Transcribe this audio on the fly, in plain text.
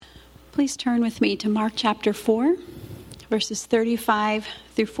Please turn with me to Mark chapter 4, verses 35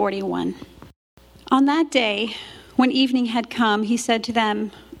 through 41. On that day, when evening had come, he said to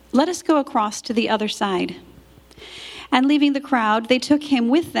them, "Let us go across to the other side." And leaving the crowd, they took him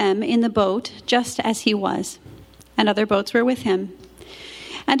with them in the boat, just as he was, and other boats were with him.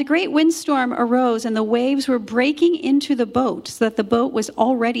 And a great windstorm arose, and the waves were breaking into the boat, so that the boat was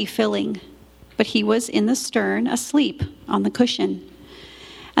already filling. But he was in the stern, asleep on the cushion.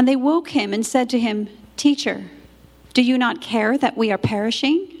 And they woke him and said to him, "Teacher, do you not care that we are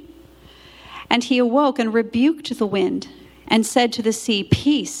perishing?" And he awoke and rebuked the wind and said to the sea,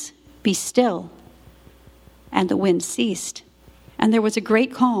 "Peace, be still." And the wind ceased, and there was a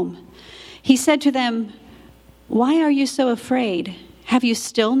great calm. He said to them, "Why are you so afraid? Have you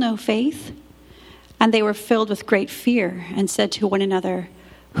still no faith?" And they were filled with great fear and said to one another,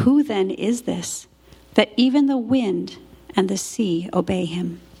 "Who then is this, that even the wind and the sea obey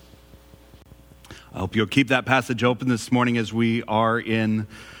him?" I hope you'll keep that passage open this morning as we are in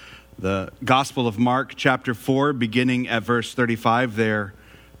the Gospel of Mark, chapter 4, beginning at verse 35 there.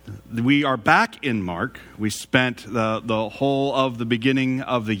 We are back in Mark. We spent the whole of the beginning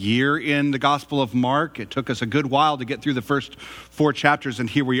of the year in the Gospel of Mark. It took us a good while to get through the first 4 chapters, and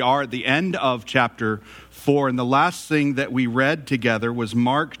here we are at the end of chapter 4. And the last thing that we read together was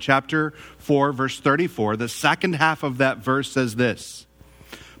Mark chapter 4, verse 34. The second half of that verse says this: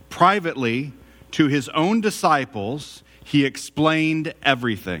 "Privately, to his own disciples, he explained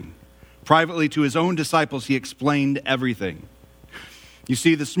everything." Privately to his own disciples, he explained everything. You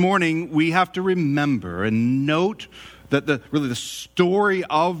see, this morning, we have to remember and note that the story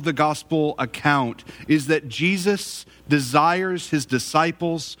of the gospel account is that Jesus desires his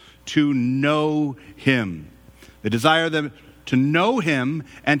disciples to know him. They desire them to know him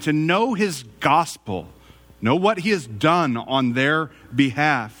and to know his gospel, know what he has done on their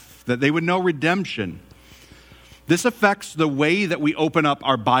behalf, that they would know redemption. This affects the way that we open up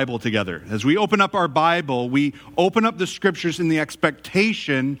our Bible together. As we open up our Bible, we open up the scriptures in the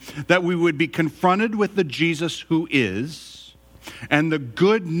expectation that we would be confronted with the Jesus who is and the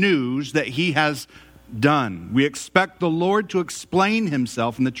good news that he has done. We expect the Lord to explain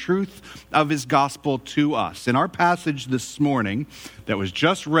himself and the truth of his gospel to us. In our passage this morning that was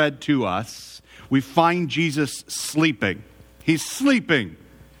just read to us, we find Jesus sleeping. He's sleeping.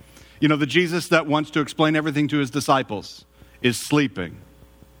 You know, the Jesus that wants to explain everything to his disciples is sleeping.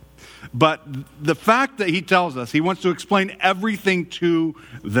 But the fact that he tells us he wants to explain everything to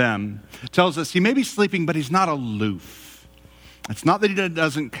them tells us he may be sleeping, but he's not aloof. It's not that he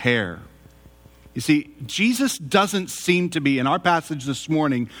doesn't care. You see, Jesus doesn't seem to be, in our passage this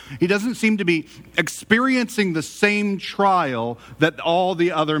morning, he doesn't seem to be experiencing the same trial that all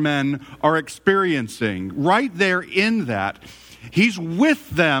the other men are experiencing. Right there in that, he's with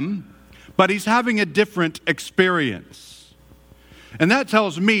them, but he's having a different experience. And that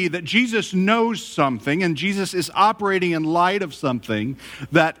tells me that Jesus knows something, and Jesus is operating in light of something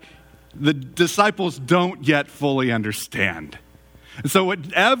that the disciples don't yet fully understand. And so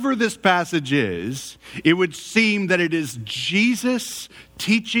whatever this passage is, it would seem that it is Jesus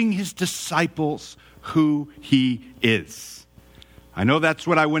teaching his disciples who he is. I know that's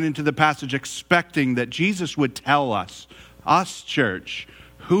what I went into the passage expecting, that Jesus would tell us church,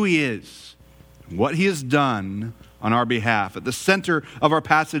 who he is, what he has done on our behalf. At the center of our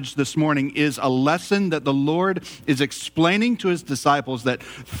passage this morning is a lesson that the Lord is explaining to his disciples, that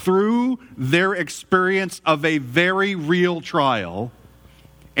through their experience of a very real trial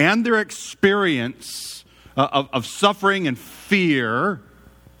and their experience of suffering and fear,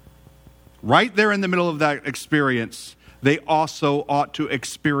 right there in the middle of that experience, they also ought to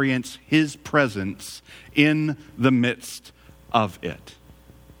experience his presence in the midst of it.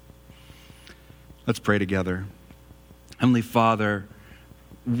 Let's pray together. Heavenly Father,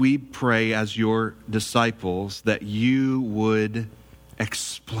 we pray as your disciples that you would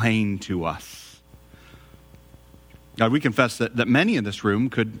explain to us. God, we confess that many in this room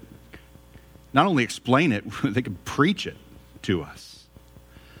could not only explain it, they could preach it to us.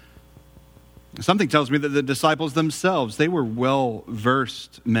 Something tells me that the disciples themselves, they were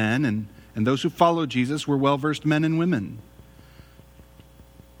well-versed men, and those who followed Jesus were well-versed men and women.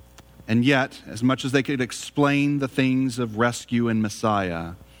 And yet, as much as they could explain the things of rescue and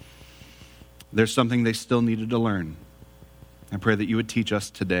Messiah, there's something they still needed to learn. I pray that you would teach us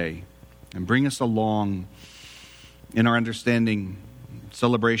today and bring us along in our understanding,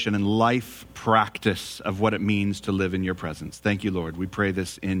 celebration, and life practice of what it means to live in your presence. Thank you, Lord. We pray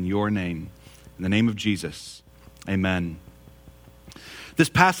this in your name. In the name of Jesus, amen. This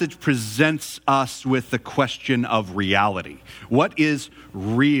passage presents us with the question of reality. What is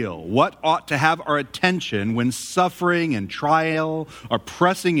real? What ought to have our attention when suffering and trial are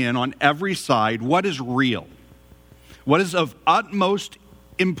pressing in on every side? What is real? What is of utmost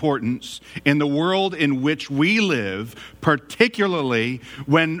importance in the world in which we live, particularly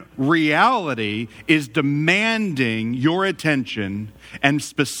when reality is demanding your attention, and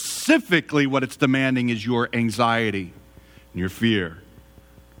specifically what it's demanding is your anxiety and your fear?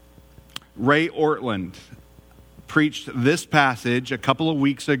 Ray Ortlund preached this passage a couple of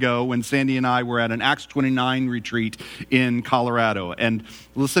weeks ago when Sandy and I were at an Acts 29 retreat in Colorado. And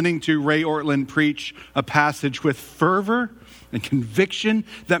listening to Ray Ortlund preach a passage with fervor and conviction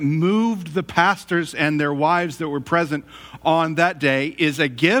that moved the pastors and their wives that were present on that day is a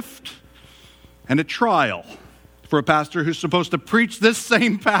gift and a trial for a pastor who's supposed to preach this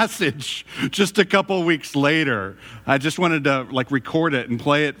same passage just a couple weeks later. I just wanted to record it and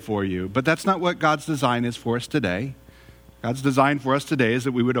play it for you. But that's not what God's design is for us today. God's design for us today is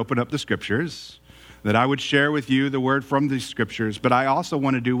that we would open up the Scriptures, that I would share with you the word from the Scriptures, but I also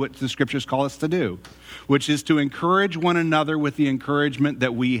want to do what the Scriptures call us to do, which is to encourage one another with the encouragement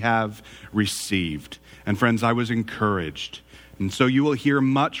that we have received. And friends, I was encouraged. And so you will hear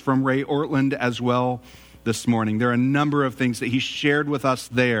much from Ray Ortlund as well this morning. There are a number of things that he shared with us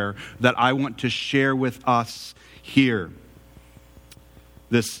there that I want to share with us here.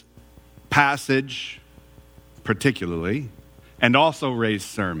 This passage, particularly, and also Ray's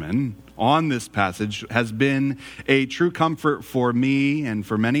sermon on this passage has been a true comfort for me and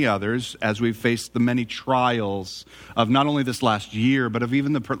for many others as we've faced the many trials of not only this last year, but of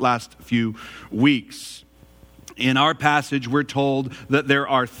even the last few weeks. In our passage, we're told that there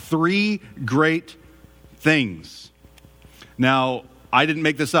are three great things. Now, I didn't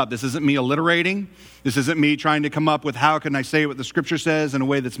make this up. This isn't me alliterating. This isn't me trying to come up with how can I say what the Scripture says in a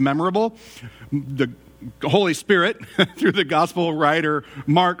way that's memorable. The Holy Spirit, through the gospel writer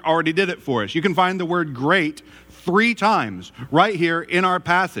Mark, already did it for us. You can find the word great 3 times right here in our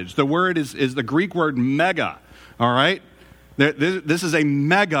passage. The word is the Greek word mega, all right? This is a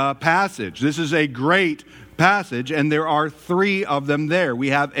mega passage. This is a great passage, and there are 3 of them there. We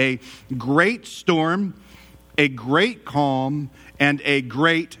have a great storm, a great calm, and a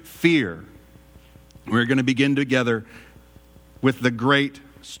great fear. We're going to begin together with the great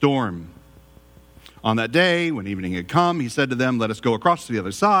storm. On that day, when evening had come, he said to them, "Let us go across to the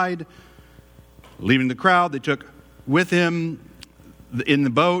other side." Leaving the crowd, they took with him in the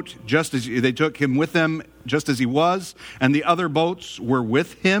boat, they took him with them just as he was, and the other boats were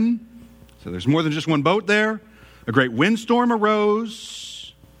with him. So there's more than just one boat there. A great windstorm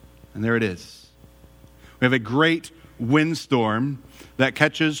arose, and there it is. We have a great windstorm that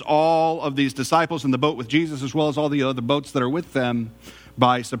catches all of these disciples in the boat with Jesus, as well as all the other boats that are with them,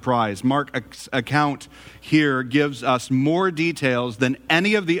 by surprise. Mark's account here gives us more details than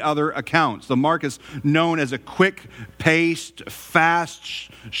any of the other accounts. So Mark is known as a quick-paced, fast,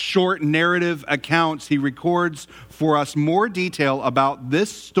 short narrative accounts. He records for us more detail about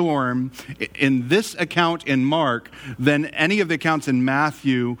this storm in this account in Mark than any of the accounts in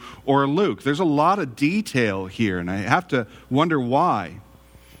Matthew or Luke. There's a lot of detail here, and I have to wonder why.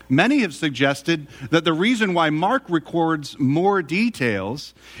 Many have suggested that the reason why Mark records more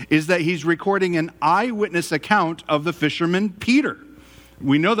details is that he's recording an eyewitness account of the fisherman Peter.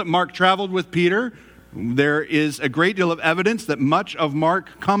 We know that Mark traveled with Peter. There is a great deal of evidence that much of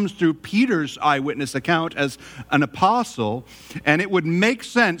Mark comes through Peter's eyewitness account as an apostle, and it would make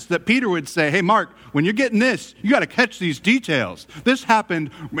sense that Peter would say, "Hey, Mark, when you're getting this, you got to catch these details. This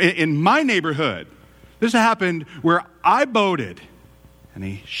happened in my neighborhood. This happened where I boated." And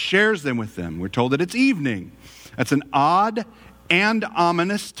he shares them with them. We're told that it's evening. That's an odd and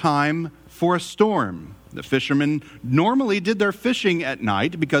ominous time for a storm. The fishermen normally did their fishing at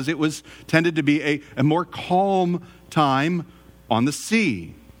night because it was tended to be a more calm time on the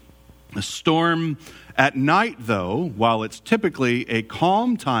sea. A storm at night, though, while it's typically a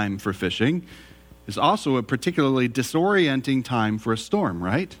calm time for fishing, is also a particularly disorienting time for a storm,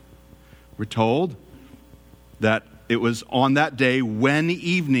 right? We're told that it was on that day when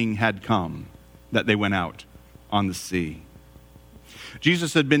evening had come that they went out on the sea.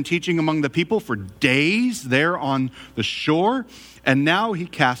 Jesus had been teaching among the people for days there on the shore, and now he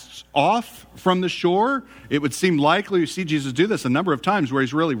casts off from the shore. It would seem likely, you see Jesus do this a number of times, where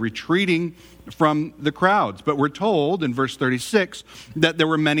he's really retreating from the crowds. But we're told in verse 36 that there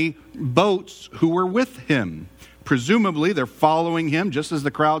were many boats who were with him. Presumably, they're following him, just as the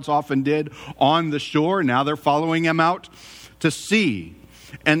crowds often did on the shore. Now they're following him out to sea.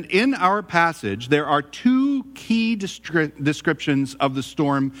 And in our passage, there are 2 key descriptions of the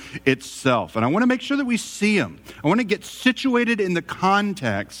storm itself. And I want to make sure that we see them. I want to get situated in the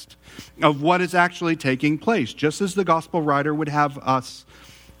context of what is actually taking place, just as the gospel writer would have us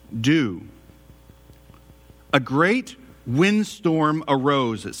do. A great windstorm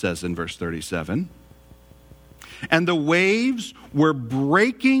arose, it says in verse 37, and the waves were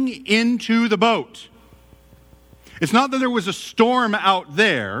breaking into the boat. It's not that there was a storm out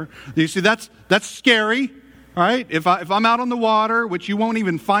there. You see, that's scary, right? If I'm out on the water, which you won't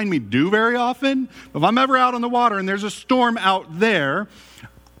even find me do very often, if I'm ever out on the water and there's a storm out there,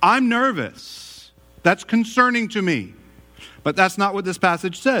 I'm nervous. That's concerning to me. But that's not what this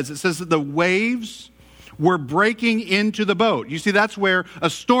passage says. It says that the waves were breaking into the boat. You see, that's where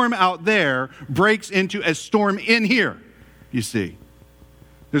a storm out there breaks into a storm in here, you see.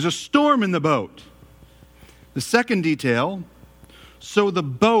 There's a storm in the boat. The second detail, so the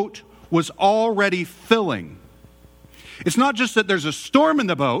boat was already filling. It's not just that there's a storm in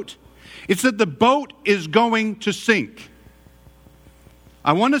the boat, it's that the boat is going to sink.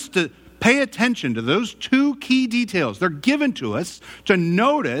 I want us to pay attention to those two key details. They're given to us to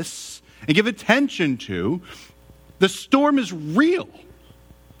notice and give attention to. The storm is real.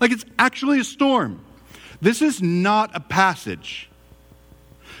 Like it's actually a storm. This is not a passage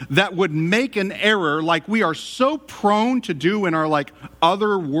that would make an error like we are so prone to do in our like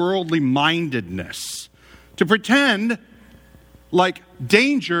otherworldly mindedness. To pretend like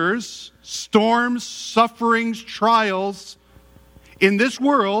dangers, storms, sufferings, trials in this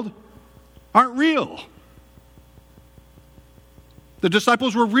world aren't real. The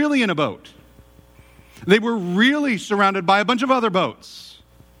disciples were really in a boat. They were really surrounded by a bunch of other boats.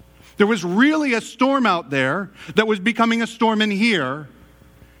 There was really a storm out there that was becoming a storm in here.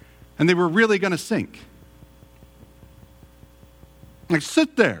 And they were really going to sink. Like,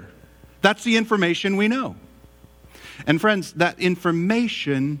 sit there. That's the information we know. And friends, that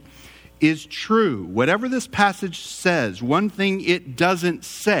information is true. Whatever this passage says, one thing it doesn't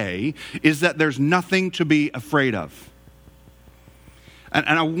say is that there's nothing to be afraid of. And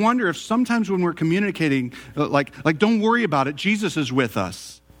I wonder if sometimes when we're communicating, like don't worry about it, Jesus is with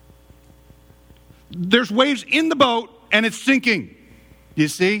us. There's waves in the boat and it's sinking. You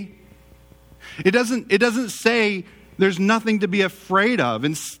see? It doesn't say there's nothing to be afraid of.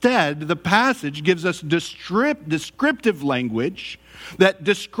 Instead, the passage gives us descriptive language that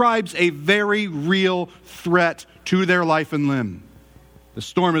describes a very real threat to their life and limb. The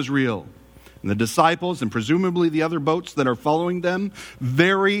storm is real. And the disciples, and presumably the other boats that are following them,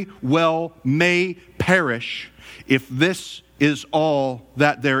 very well may perish if this is all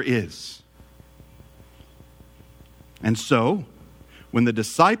that there is. And so, when the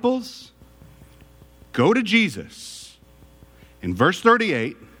disciples go to Jesus in verse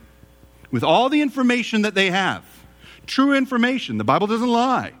 38 with all the information that they have, true information, the Bible doesn't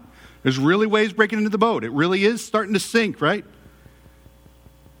lie. There's really waves breaking into the boat. It really is starting to sink, right?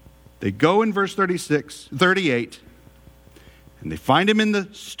 They go in verse 38, and they find him in the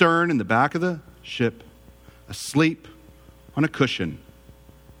stern, in the back of the ship, asleep on a cushion.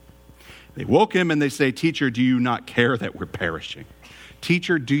 They woke him and they say, "Teacher, do you not care that we're perishing?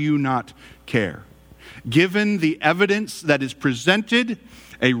 Teacher, do you not care?" Given the evidence that is presented,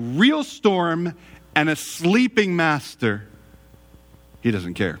 a real storm and a sleeping master, he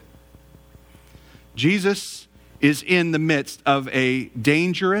doesn't care. Jesus is in the midst of a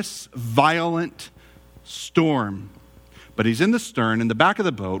dangerous, violent storm. But he's in the stern, in the back of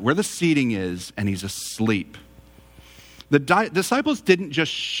the boat, where the seating is, and he's asleep. The disciples didn't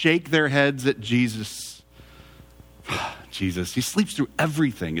just shake their heads at Jesus. Jesus, he sleeps through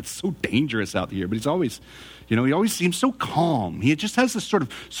everything. It's so dangerous out here, but he's always, he always seems so calm. He just has this sort of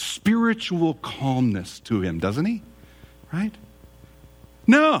spiritual calmness to him, doesn't he? Right?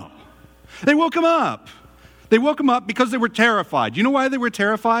 No. They woke him up. They woke him up because they were terrified. You know why they were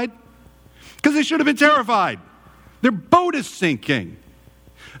terrified? Because they should have been terrified. Their boat is sinking.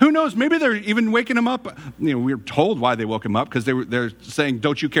 Who knows? Maybe they're even waking him up. We're told why they woke him up, because they're saying,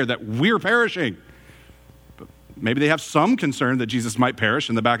 "Don't you care that we're perishing?" But maybe they have some concern that Jesus might perish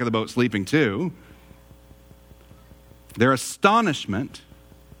in the back of the boat sleeping too. Their astonishment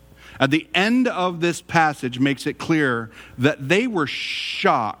at the end of this passage makes it clear that they were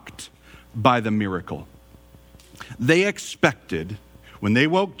shocked by the miracle. They expected, when they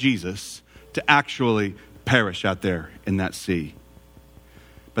woke Jesus, to actually perish out there in that sea.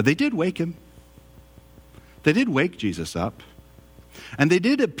 But they did wake him. They did wake Jesus up. And they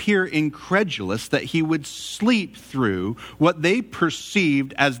did appear incredulous that he would sleep through what they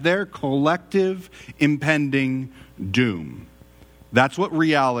perceived as their collective impending doom. That's what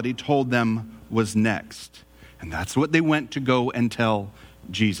reality told them was next. And that's what they went to go and tell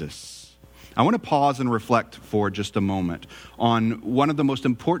Jesus. I want to pause and reflect for just a moment on one of the most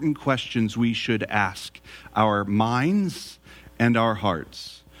important questions we should ask our minds and our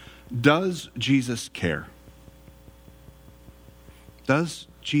hearts. Does Jesus care? Does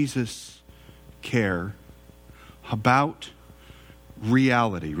Jesus care about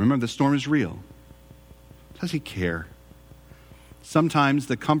reality? Remember, the storm is real. Does he care? Sometimes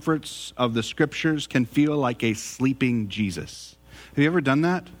the comforts of the scriptures can feel like a sleeping Jesus. Have you ever done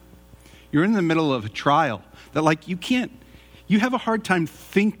that? You're in the middle of a trial that you have a hard time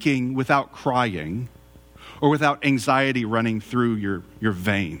thinking without crying or without anxiety running through your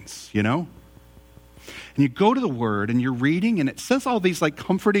veins, you know? And you go to the Word and you're reading and it says all these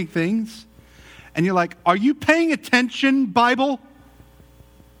comforting things. And you're like, are you paying attention, Bible?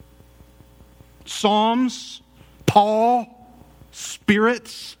 Psalms, Paul,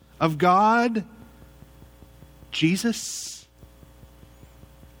 spirits of God, Jesus?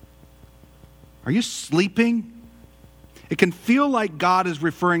 Are you sleeping? It can feel like God is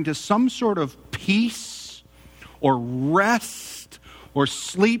referring to some sort of peace or rest or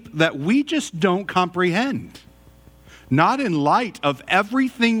sleep that we just don't comprehend. Not in light of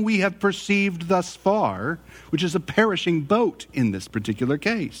everything we have perceived thus far, which is a perishing boat in this particular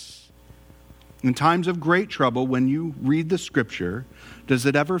case. In times of great trouble, when you read the scripture, does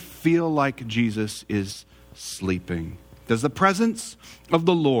it ever feel like Jesus is sleeping? Does the presence of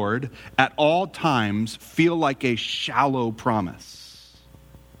the Lord at all times feel like a shallow promise?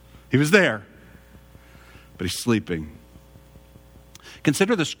 He was there, but he's sleeping.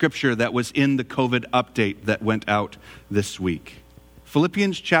 Consider the scripture that was in the COVID update that went out this week.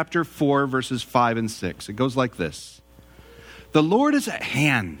 Philippians chapter 4, verses 5 and 6. It goes like this. The Lord is at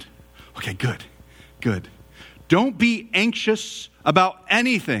hand. Okay, good. Don't be anxious about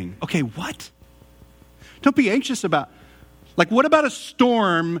anything. Okay, what? Don't be anxious about... what about a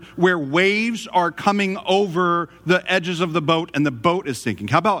storm where waves are coming over the edges of the boat and the boat is sinking?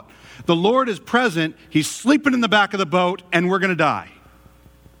 How about the Lord is present, he's sleeping in the back of the boat, and we're going to die?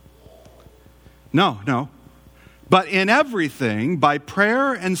 No. But in everything, by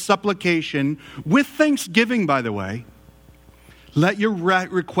prayer and supplication, with thanksgiving, by the way, let your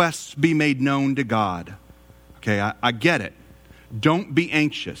requests be made known to God. Okay, I get it. Don't be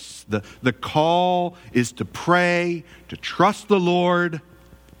anxious. The call is to pray, to trust the Lord.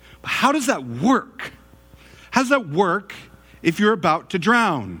 But how does that work? How does that work if you're about to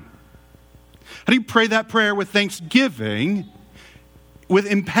drown? How do you pray that prayer with thanksgiving, with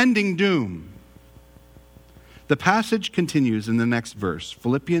impending doom? The passage continues in the next verse,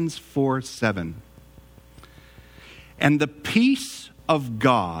 Philippians 4:7. And the peace of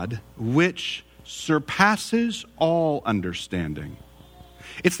God, which surpasses all understanding.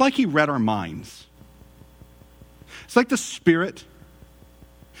 It's like he read our minds. It's like the Spirit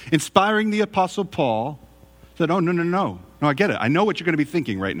inspiring the Apostle Paul said, oh, no, I get it. I know what you're going to be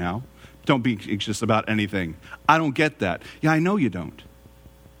thinking right now. Don't be anxious about anything. I don't get that. Yeah, I know you don't.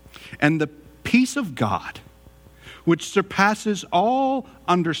 And the peace of God, which surpasses all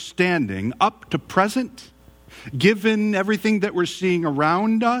understanding up to present, given everything that we're seeing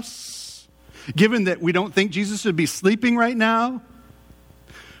around us, given that we don't think Jesus would be sleeping right now,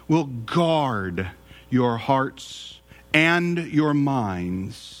 will guard your hearts and your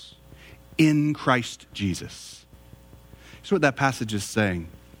minds in Christ Jesus. That's what that passage is saying.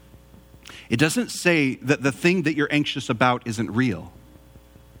 It doesn't say that the thing that you're anxious about isn't real.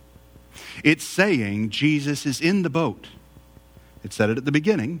 It's saying Jesus is in the boat. It said it at the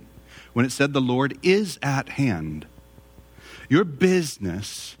beginning when it said the Lord is at hand. Your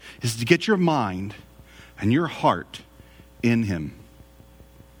business is to get your mind and your heart in him.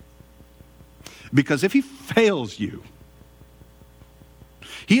 Because if he fails you,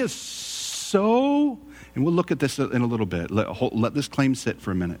 he is so, and we'll look at this in a little bit. Let this claim sit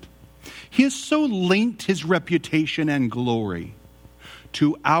for a minute. He has so linked his reputation and glory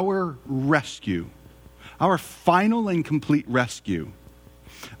to our rescue, our final and complete rescue,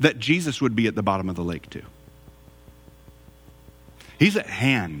 that Jesus would be at the bottom of the lake too. He's at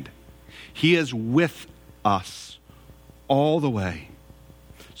hand. He is with us all the way.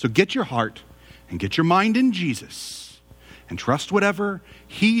 So get your heart and get your mind in Jesus and trust whatever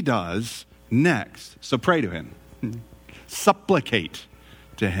he does next. So pray to him, supplicate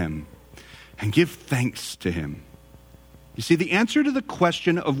to him, and give thanks to him. You see, the answer to the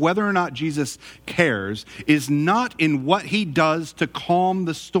question of whether or not Jesus cares is not in what he does to calm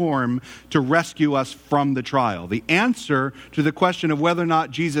the storm to rescue us from the trial. The answer to the question of whether or not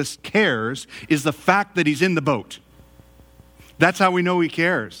Jesus cares is the fact that he's in the boat. That's how we know he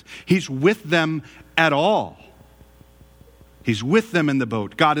cares. He's with them at all. He's with them in the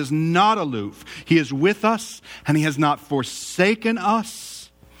boat. God is not aloof. He is with us, and he has not forsaken us.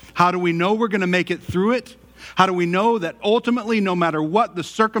 How do we know we're going to make it through it? How do we know that ultimately, no matter what the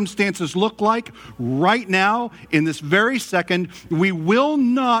circumstances look like, right now, in this very second, we will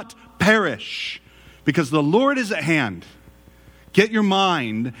not perish because the Lord is at hand? Get your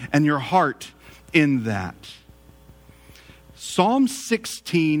mind and your heart in that. Psalm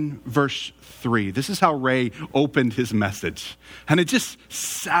 16, verse 3. This is how Ray opened his message. And it just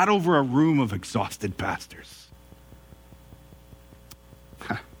sat over a room of exhausted pastors.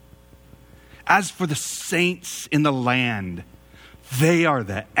 As for the saints in the land, they are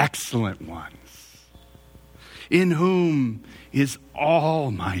the excellent ones, in whom is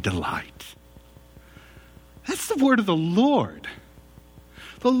all my delight. That's the word of the Lord.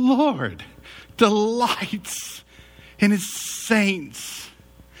 The Lord delights in his saints.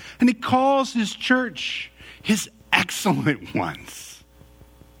 And he calls his church his excellent ones.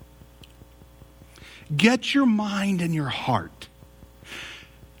 Get your mind and your heart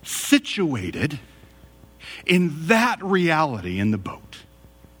situated in that reality in the boat.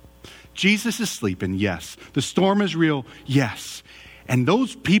 Jesus is sleeping, yes. The storm is real, yes. And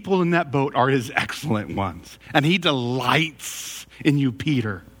those people in that boat are his excellent ones. And he delights in you,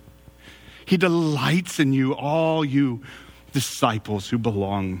 Peter. He delights in you, all you disciples who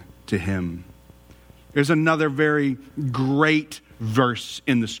belong to him. There's another very great verse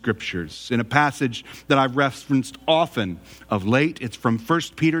in the scriptures, in a passage that I've referenced often of late. It's from 1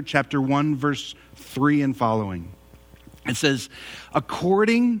 Peter chapter 1, verse 3 and following. It says,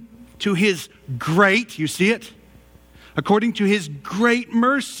 according to his great, you see it? According to his great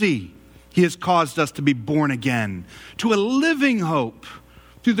mercy, he has caused us to be born again to a living hope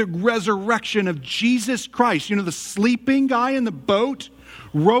through the resurrection of Jesus Christ. You know, the sleeping guy in the boat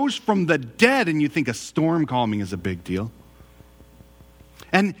rose from the dead, and you think a storm calming is a big deal.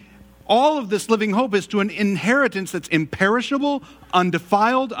 And all of this living hope is to an inheritance that's imperishable,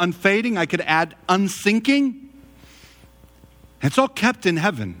 undefiled, unfading. I could add unsinking. It's all kept in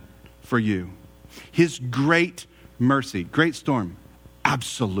heaven for you. His great mercy. Great storm.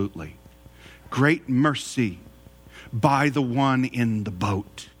 Absolutely. Great mercy by the one in the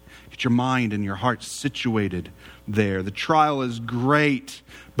boat. Get your mind and your heart situated there. The trial is great,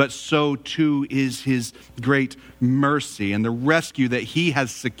 but so too is his great mercy. And the rescue that he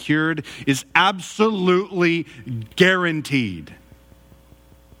has secured is absolutely guaranteed.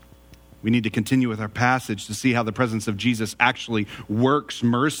 We need to continue with our passage to see how the presence of Jesus actually works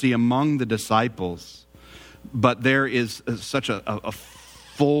mercy among the disciples. But there is such a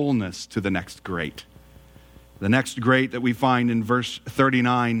fullness to the next great. The next great that we find in verse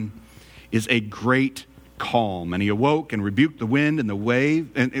 39 is a great calm. And he awoke and rebuked the wind and the wave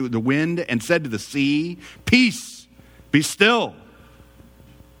and the wind and said to the sea, peace, be still.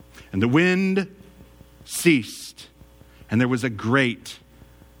 And the wind ceased, and there was a great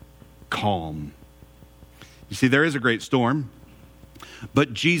calm. You see, there is a great storm,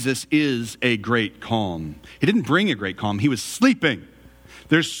 but Jesus is a great calm. He didn't bring a great calm. He was sleeping.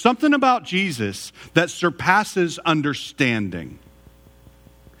 There's something about Jesus that surpasses understanding.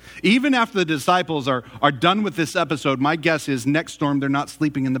 Even after the disciples are done with this episode, my guess is next storm they're not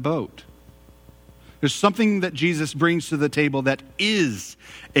sleeping in the boat. There's something that Jesus brings to the table that is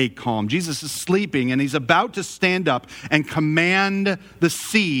a calm. Jesus is sleeping, and he's about to stand up and command the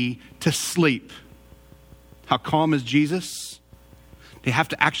sea to sleep. How calm is Jesus? They have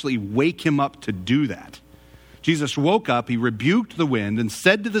to actually wake him up to do that. Jesus woke up, he rebuked the wind and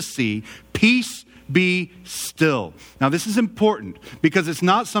said to the sea, peace, be still. Now this is important because it's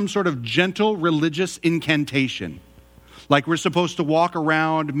not some sort of gentle religious incantation. Like we're supposed to walk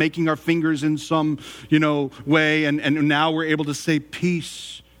around making our fingers in some, way, and now we're able to say,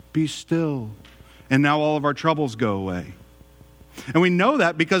 peace, be still. And now all of our troubles go away. And we know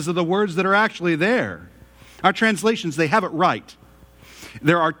that because of the words that are actually there. Our translations, they have it right.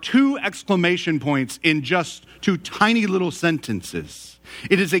 There are 2 exclamation points in just 2 tiny little sentences.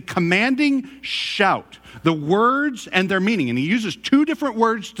 It is a commanding shout. The words and their meaning. And he uses 2 different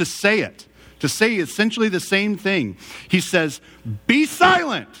words to say it. To say essentially the same thing. He says, be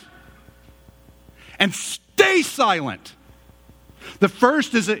silent. And stay silent. The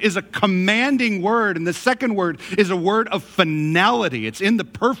first is a commanding word. And the second word is a word of finality. It's in the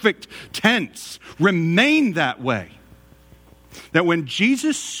perfect tense. Remain that way. That when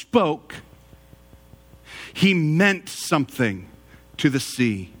Jesus spoke, he meant something to the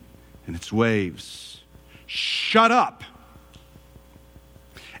sea and its waves. Shut up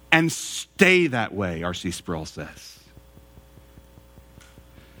and stay that way, R.C. Sproul says.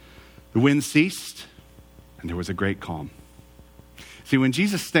 The wind ceased and there was a great calm. See, when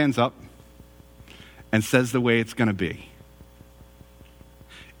Jesus stands up and says the way it's going to be,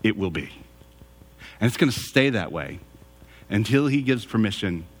 it will be. And it's going to stay that way until he gives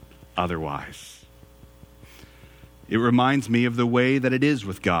permission otherwise. It reminds me of the way that it is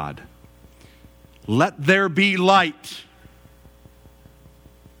with God. Let there be light.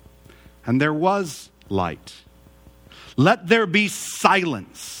 And there was light. Let there be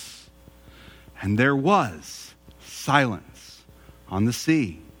silence. And there was silence on the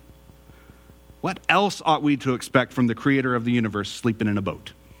sea. What else ought we to expect from the creator of the universe sleeping in a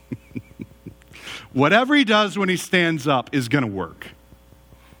boat? Whatever he does when he stands up is going to work.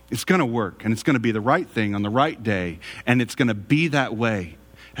 It's going to work, and it's going to be the right thing on the right day, and it's going to be that way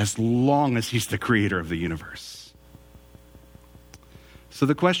as long as he's the creator of the universe. So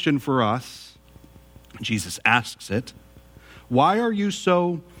the question for us, Jesus asks it, why are you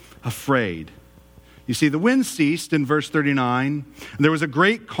so afraid? You see, the wind ceased in verse 39, and there was a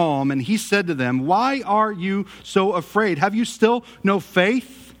great calm, and he said to them, why are you so afraid? Have you still no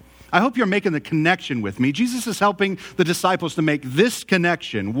faith? I hope you're making the connection with me. Jesus is helping the disciples to make this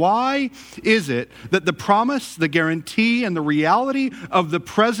connection. Why is it that the promise, the guarantee, and the reality of the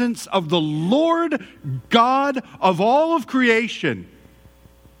presence of the Lord God of all of creation,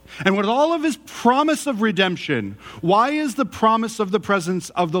 and with all of his promise of redemption, why is the promise of the presence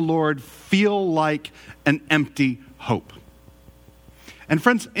of the Lord feel like an empty hope? And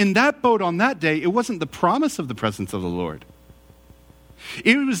friends, in that boat on that day, it wasn't the promise of the presence of the Lord.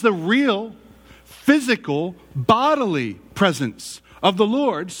 It was the real, physical, bodily presence of the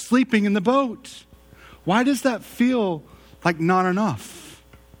Lord sleeping in the boat. Why does that feel like not enough?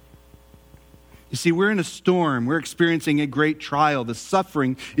 You see, we're in a storm. We're experiencing a great trial. The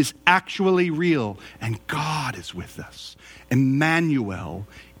suffering is actually real, and God is with us. Emmanuel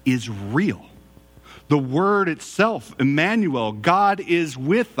is real. The word itself, Emmanuel, God is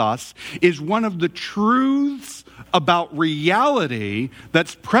with us, is one of the truths about reality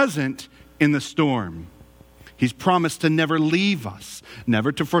that's present in the storm. He's promised to never leave us,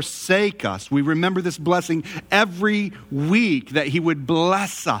 never to forsake us. We remember this blessing every week, that he would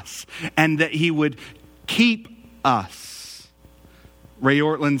bless us and that he would keep us. Ray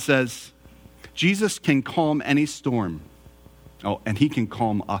Ortlund says, Jesus can calm any storm. Oh, and he can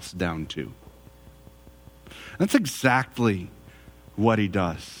calm us down too. That's exactly what he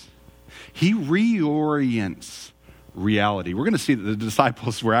does. He reorients reality. We're going to see that the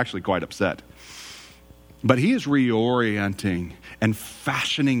disciples were actually quite upset. But he is reorienting and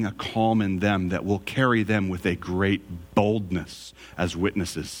fashioning a calm in them that will carry them with a great boldness as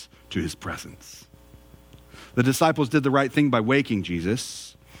witnesses to his presence. The disciples did the right thing by waking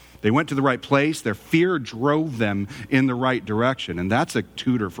Jesus. They went to the right place. Their fear drove them in the right direction. And that's a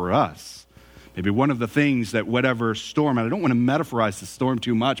tutor for us. Maybe one of the things that whatever storm, and I don't want to metaphorize the storm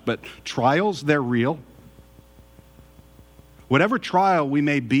too much, but trials, they're real. Whatever trial we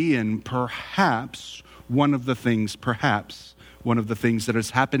may be in, perhaps one of the things that is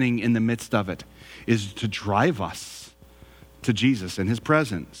happening in the midst of it is to drive us to Jesus and his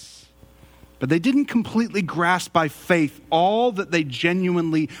presence. But they didn't completely grasp by faith all that they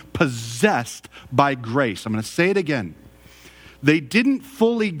genuinely possessed by grace. I'm going to say it again. They didn't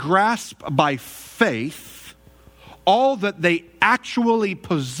fully grasp by faith all that they actually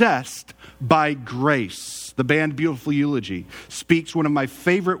possessed by grace. The band Beautiful Eulogy speaks one of my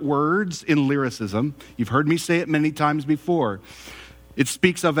favorite words in lyricism. You've heard me say it many times before. It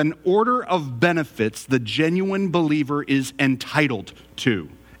speaks of an order of benefits the genuine believer is entitled to.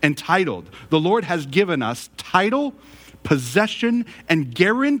 Entitled. The Lord has given us title, possession, and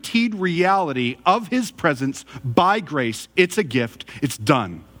guaranteed reality of his presence by grace. It's a gift. It's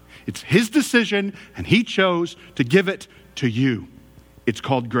done. It's his decision, and he chose to give it to you. It's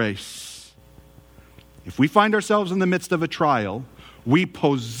called grace. If we find ourselves in the midst of a trial, we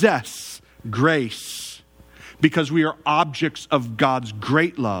possess grace because we are objects of God's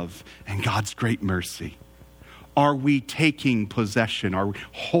great love and God's great mercy. Are we taking possession? Are we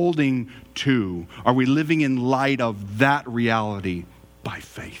holding to? Are we living in light of that reality by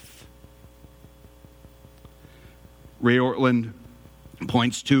faith? Ray Ortlund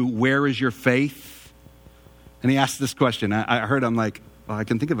points to, where is your faith? And he asks this question. I heard him like, well, I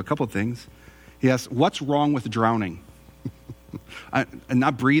can think of a couple of things. He asks, what's wrong with drowning? And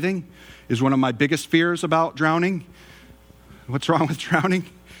not breathing is one of my biggest fears about drowning. What's wrong with drowning?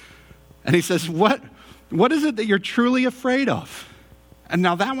 And he says, what is it that you're truly afraid of? And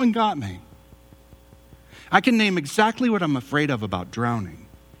now that one got me. I can name exactly what I'm afraid of about drowning.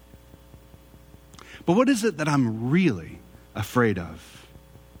 But what is it that I'm really afraid of?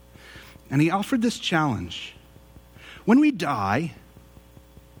 And he offered this challenge. When we die,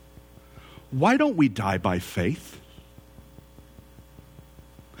 why don't we die by faith?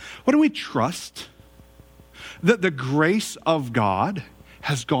 Why don't we trust that the grace of God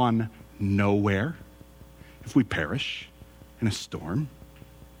has gone nowhere if we perish in a storm?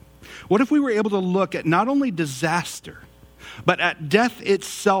 What if we were able to look at not only disaster, but at death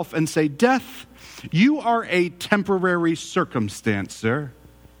itself and say, death, you are a temporary circumstance, sir.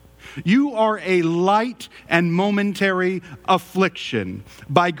 You are a light and momentary affliction.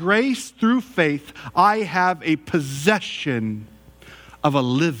 By grace through faith, I have a possession of a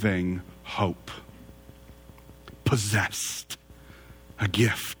living hope. Possessed. A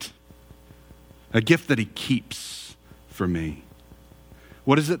gift. A gift that he keeps for me.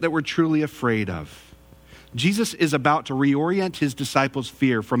 What is it that we're truly afraid of? Jesus is about to reorient his disciples'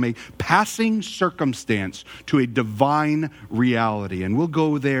 fear from a passing circumstance to a divine reality. And we'll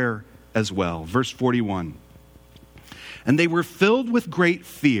go there as well. Verse 41. And they were filled with great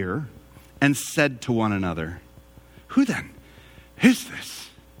fear and said to one another, who then is this?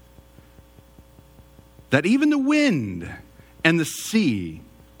 That even the wind and the sea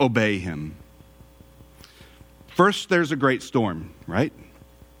obey him. First, there's a great storm, right?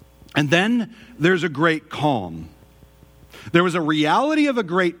 And then there's a great calm. There was a reality of a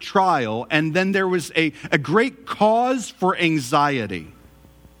great trial, and then there was a great cause for anxiety.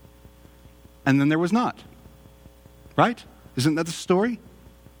 And then there was not. Right? Isn't that the story?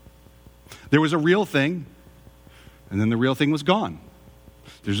 There was a real thing, and then the real thing was gone.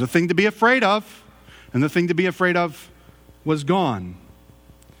 There's a thing to be afraid of, and the thing to be afraid of was gone.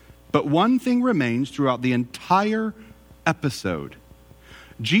 But one thing remains throughout the entire episode.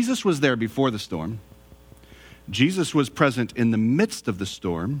 Jesus was there before the storm. Jesus was present in the midst of the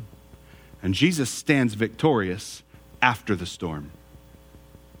storm. And Jesus stands victorious after the storm.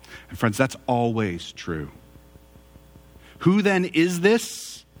 And friends, that's always true. Who then is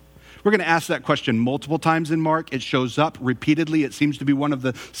this? We're going to ask that question multiple times in Mark. It shows up repeatedly. It seems to be one of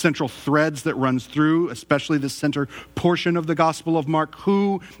the central threads that runs through, especially the center portion of the Gospel of Mark.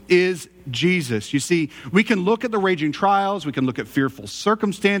 Who is Jesus? You see, we can look at the raging trials. We can look at fearful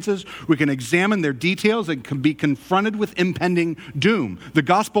circumstances. We can examine their details and can be confronted with impending doom. The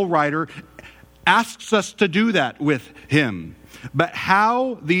Gospel writer asks us to do that with him. But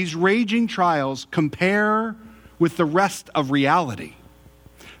how these raging trials compare with the rest of reality?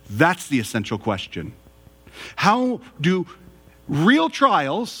 That's the essential question. How do real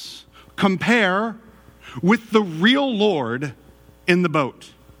trials compare with the real Lord in the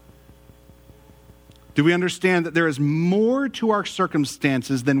boat? Do we understand that there is more to our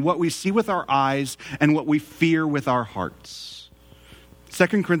circumstances than what we see with our eyes and what we fear with our hearts?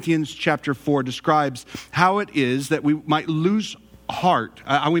 2 Corinthians chapter 4 describes how it is that we might lose heart,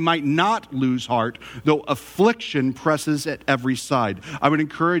 we might not lose heart, though affliction presses at every side. I would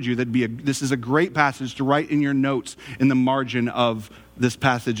encourage you that this is a great passage to write in your notes in the margin of this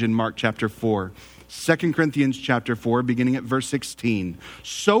passage in Mark chapter 4. 2 Corinthians chapter 4, beginning at verse 16.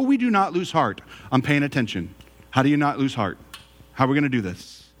 So we do not lose heart. I'm paying attention. How do you not lose heart? How are we going to do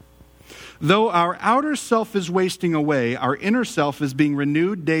this? Though our outer self is wasting away, our inner self is being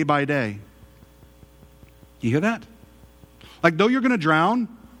renewed day by day. You hear that? Like, though you're going to drown,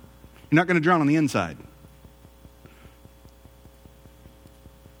 you're not going to drown on the inside.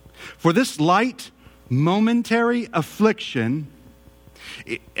 For this light, momentary affliction,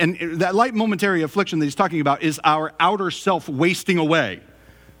 and that light, momentary affliction that he's talking about is our outer self wasting away.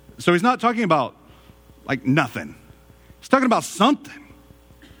 So he's not talking about, like, nothing. He's talking about something.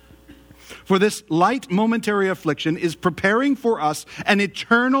 For this light, momentary affliction is preparing for us an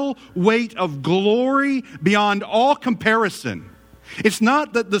eternal weight of glory beyond all comparison. It's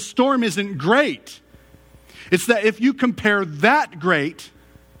not that the storm isn't great. It's that if you compare that great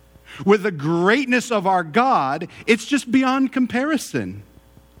with the greatness of our God, it's just beyond comparison.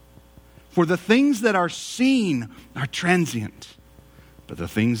 For the things that are seen are transient, but the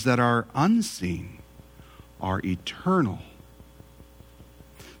things that are unseen are eternal.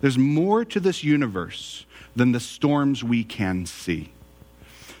 There's more to this universe than the storms we can see.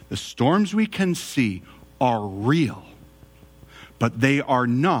 The storms we can see are real, but they are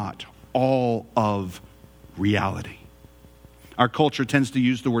not all of reality. Our culture tends to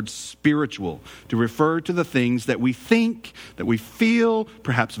use the word spiritual to refer to the things that we think, that we feel,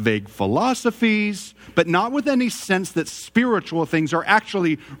 perhaps vague philosophies, but not with any sense that spiritual things are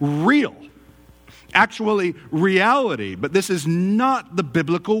actually real. Actually reality, but this is not the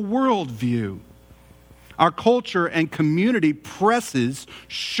biblical worldview. Our culture and community presses,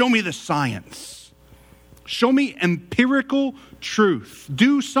 show me the science. Show me empirical truth.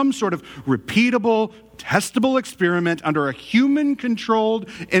 Do some sort of repeatable, testable experiment under a human-controlled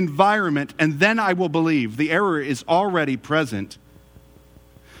environment, and then I will believe. The error is already present.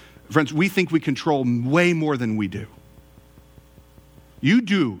 Friends, we think we control way more than we do. You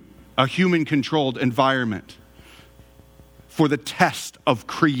do a human-controlled environment for the test of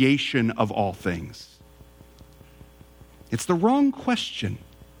creation of all things. It's the wrong question.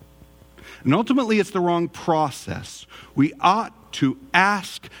 And ultimately, it's the wrong process. We ought to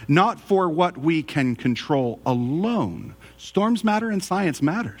ask not for what we can control alone. Storms matter and science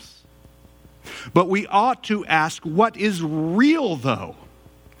matters. But we ought to ask what is real, though.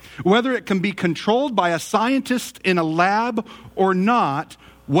 Whether it can be controlled by a scientist in a lab or not,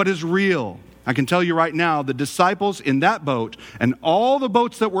 what is real? I can tell you right now, the disciples in that boat and all the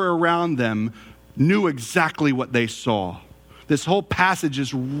boats that were around them knew exactly what they saw. This whole passage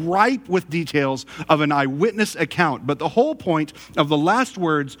is ripe with details of an eyewitness account. But the whole point of the last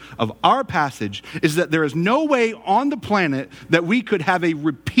words of our passage is that there is no way on the planet that we could have a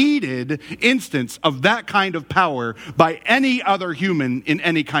repeated instance of that kind of power by any other human in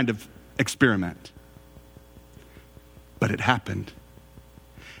any kind of experiment. But it happened.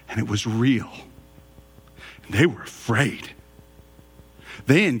 And it was real. And they were afraid.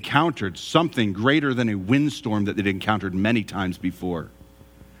 They encountered something greater than a windstorm that they'd encountered many times before.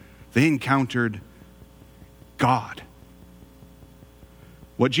 They encountered God.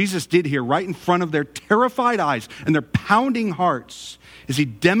 What Jesus did here right in front of their terrified eyes and their pounding hearts is he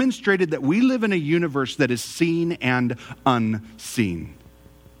demonstrated that we live in a universe that is seen and unseen.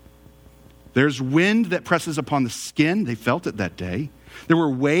 There's wind that presses upon the skin. They felt it that day. There were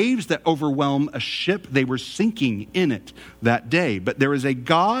waves that overwhelm a ship. They were sinking in it that day. But there is a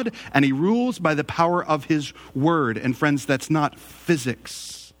God, and he rules by the power of his word. And friends, that's not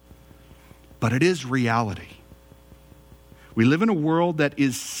physics, but it is reality. We live in a world that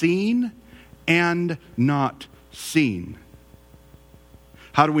is seen and not seen.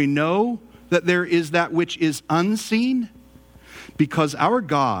 How do we know that there is that which is unseen? Because our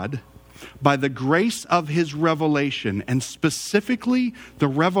God, by the grace of his revelation, and specifically the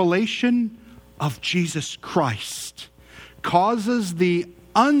revelation of Jesus Christ, causes the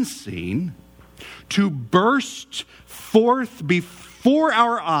unseen to burst forth before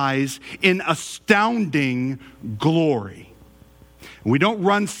our eyes in astounding glory. We don't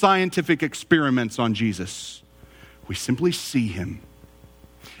run scientific experiments on Jesus. We simply see him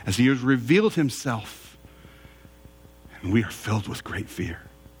as he has revealed himself, and we are filled with great fear.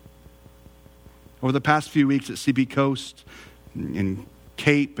 Over the past few weeks at CP Coast, in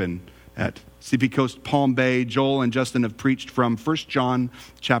Cape, and at CP Coast Palm Bay, Joel and Justin have preached from 1 John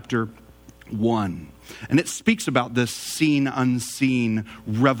chapter 1. And it speaks about this seen, unseen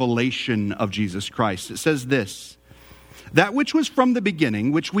revelation of Jesus Christ. It says this: that which was from the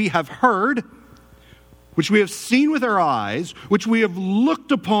beginning, which we have heard, which we have seen with our eyes, which we have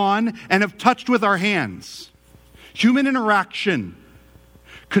looked upon and have touched with our hands. Human interaction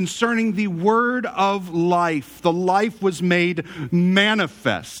concerning the word of life. The life was made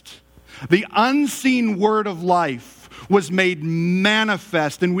manifest. The unseen word of life was made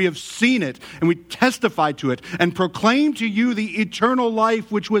manifest, and we have seen it, and we testify to it, and proclaim to you the eternal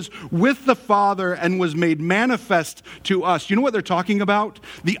life which was with the Father and was made manifest to us. You know what they're talking about?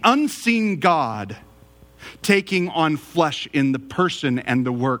 The unseen God taking on flesh in the person and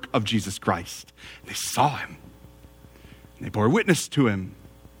the work of Jesus Christ. They saw him. They bore witness to him.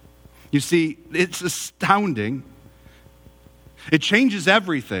 You see, it's astounding. It changes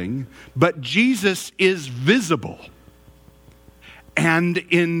everything, but Jesus is visible and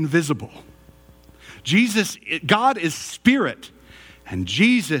invisible. God is spirit, and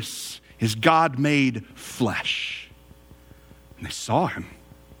Jesus is God made flesh. And they saw him,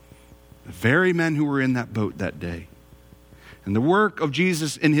 the very men who were in that boat that day. And the work of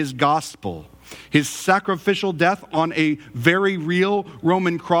Jesus in his gospel, his sacrificial death on a very real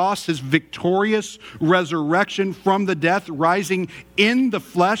Roman cross, his victorious resurrection from the death, rising in the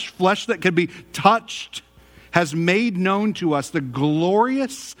flesh that could be touched, has made known to us the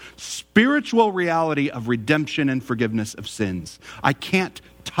glorious spiritual reality of redemption and forgiveness of sins. I can't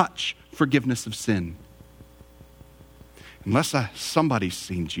touch forgiveness of sin unless somebody's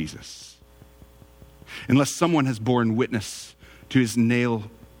seen Jesus, unless someone has borne witness to his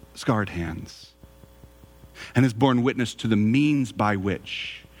nail-scarred hands and has borne witness to the means by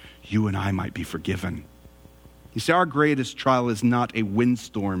which you and I might be forgiven. You see, our greatest trial is not a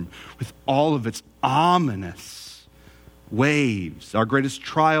windstorm with all of its ominous waves. Our greatest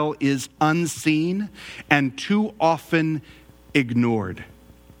trial is unseen and too often ignored.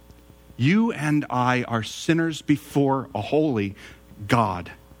 You and I are sinners before a holy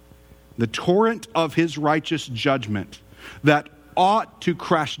God. The torrent of his righteous judgment that ought to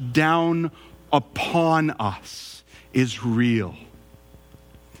crash down upon us is real.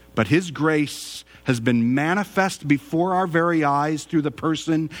 But his grace has been manifest before our very eyes through the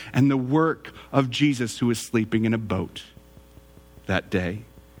person and the work of Jesus, who was sleeping in a boat that day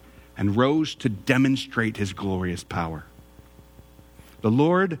and rose to demonstrate his glorious power. The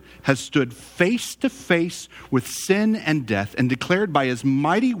Lord has stood face to face with sin and death and declared by his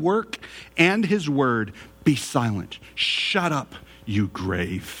mighty work and his word, "Be silent, shut up, you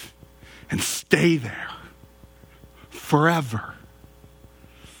grave, and stay there forever."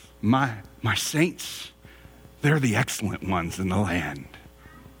 My saints, they're the excellent ones in the land.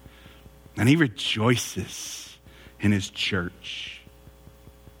 And he rejoices in his church.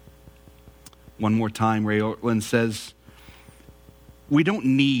 One more time, Ray Ortlund says, we don't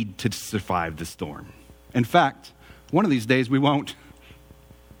need to survive the storm. In fact, one of these days we won't.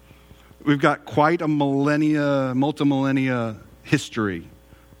 We've got quite a multi-millennia history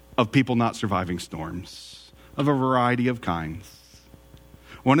of people not surviving storms of a variety of kinds.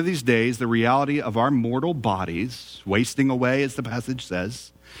 One of these days, the reality of our mortal bodies, wasting away, as the passage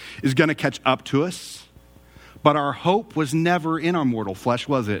says, is going to catch up to us. But our hope was never in our mortal flesh,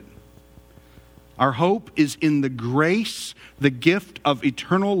 was it? Our hope is in the grace, the gift of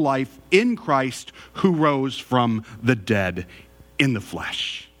eternal life in Christ, who rose from the dead in the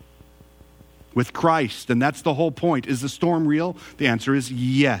flesh. With Christ, and that's the whole point. Is the storm real? The answer is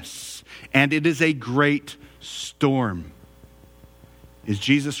yes. And it is a great storm. Is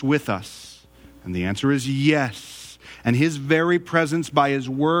Jesus with us? And the answer is yes. And his very presence by his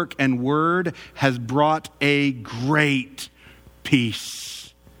work and word has brought a great peace.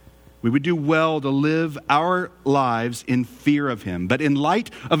 We would do well to live our lives in fear of him. But in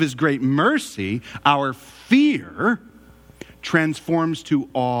light of his great mercy, our fear transforms to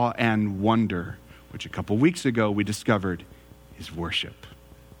awe and wonder, which a couple weeks ago we discovered is worship.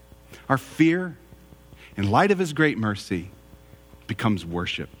 Our fear, in light of his great mercy, becomes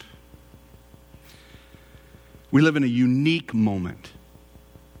worship. We live in a unique moment.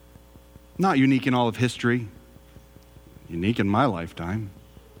 Not unique in all of history, unique in my lifetime.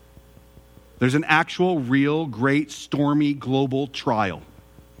 There's an actual, real, great, stormy global trial.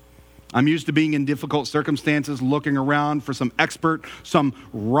 I'm used to being in difficult circumstances, looking around for some expert, some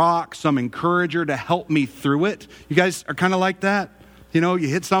rock, some encourager to help me through it. You guys are kind of like that? You know, you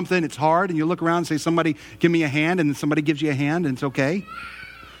hit something, it's hard, and you look around and say, somebody give me a hand, and then somebody gives you a hand, and it's okay.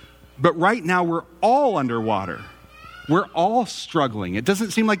 But right now, we're all underwater. We're all struggling. It doesn't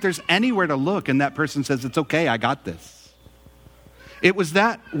seem like there's anywhere to look, and that person says, it's okay, I got this. It was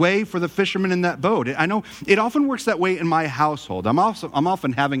that way for the fishermen in that boat. I know it often works that way in my household. I'm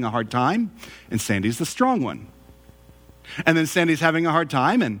often having a hard time, and Sandy's the strong one. And then Sandy's having a hard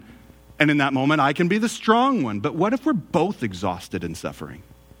time, and in that moment, I can be the strong one. But what if we're both exhausted and suffering?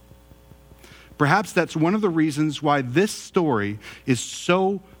 Perhaps that's one of the reasons why this story is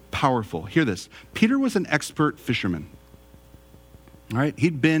so powerful. Hear this. Peter was an expert fisherman. All right?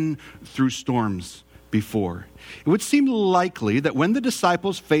 He'd been through storms before. It would seem likely that when the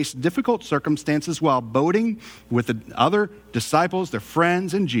disciples faced difficult circumstances while boating with the other disciples, their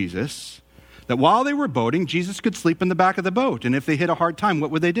friends, and Jesus, that while they were boating, Jesus could sleep in the back of the boat. And if they hit a hard time, what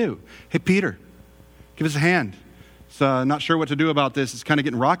would they do? Hey, Peter, give us a hand. So not sure what to do about this. It's kind of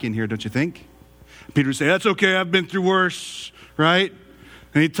getting rocky in here, don't you think? Peter would say, that's okay, I've been through worse, right?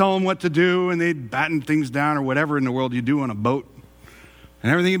 And he'd tell them what to do, and they'd batten things down or whatever in the world you do on a boat.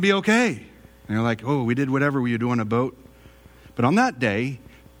 And everything would be okay. And you're like, oh, we did whatever we do on a boat. But on that day,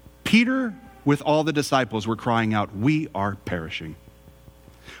 Peter, with all the disciples, were crying out, we are perishing.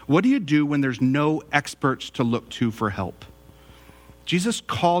 What do you do when there's no experts to look to for help? Jesus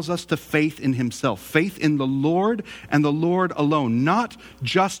calls us to faith in himself, faith in the Lord and the Lord alone, not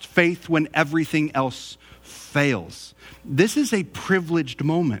just faith when everything else fails. This is a privileged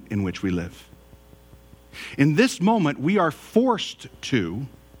moment in which we live. In this moment, we are forced to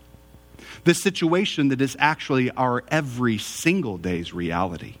the situation that is actually our every single day's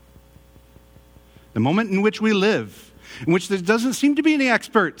reality. The moment in which we live, in which there doesn't seem to be any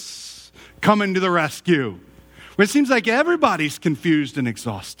experts coming to the rescue, where it seems like everybody's confused and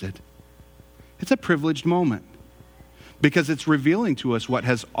exhausted. It's a privileged moment because it's revealing to us what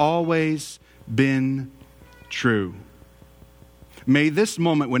has always been true. May this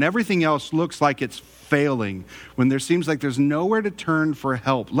moment, when everything else looks like it's failing, when there seems like there's nowhere to turn for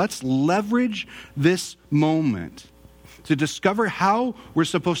help, let's leverage this moment to discover how we're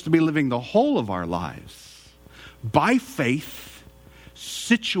supposed to be living the whole of our lives by faith,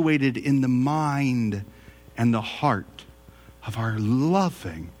 situated in the mind and the heart of our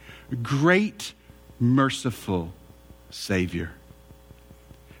loving, great, merciful Savior.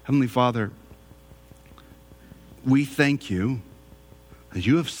 Heavenly Father, we thank you that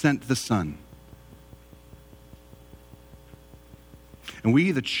you have sent the Son. And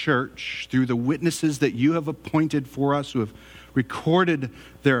we, the church, through the witnesses that you have appointed for us, who have recorded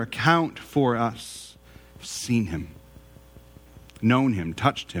their account for us, have seen him, known him,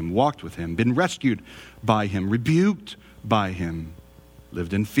 touched him, walked with him, been rescued by him, rebuked by him,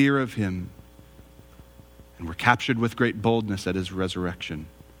 lived in fear of him, and were captured with great boldness at his resurrection.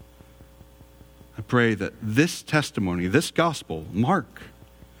 I pray that this testimony, this gospel, Mark,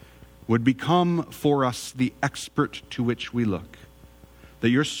 would become for us the expert to which we look. That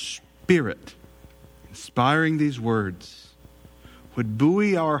your Spirit, inspiring these words, would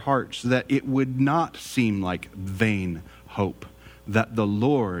buoy our hearts so that it would not seem like vain hope, that the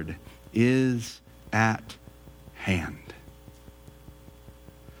Lord is at hand.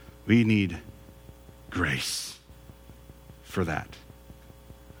 We need grace for that.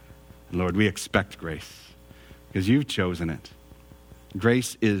 And Lord, we expect grace because you've chosen it.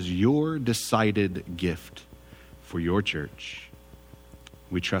 Grace is your decided gift for your church.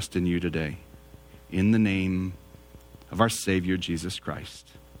 We trust in you today, in the name of our Savior, Jesus Christ.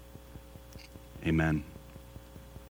 Amen.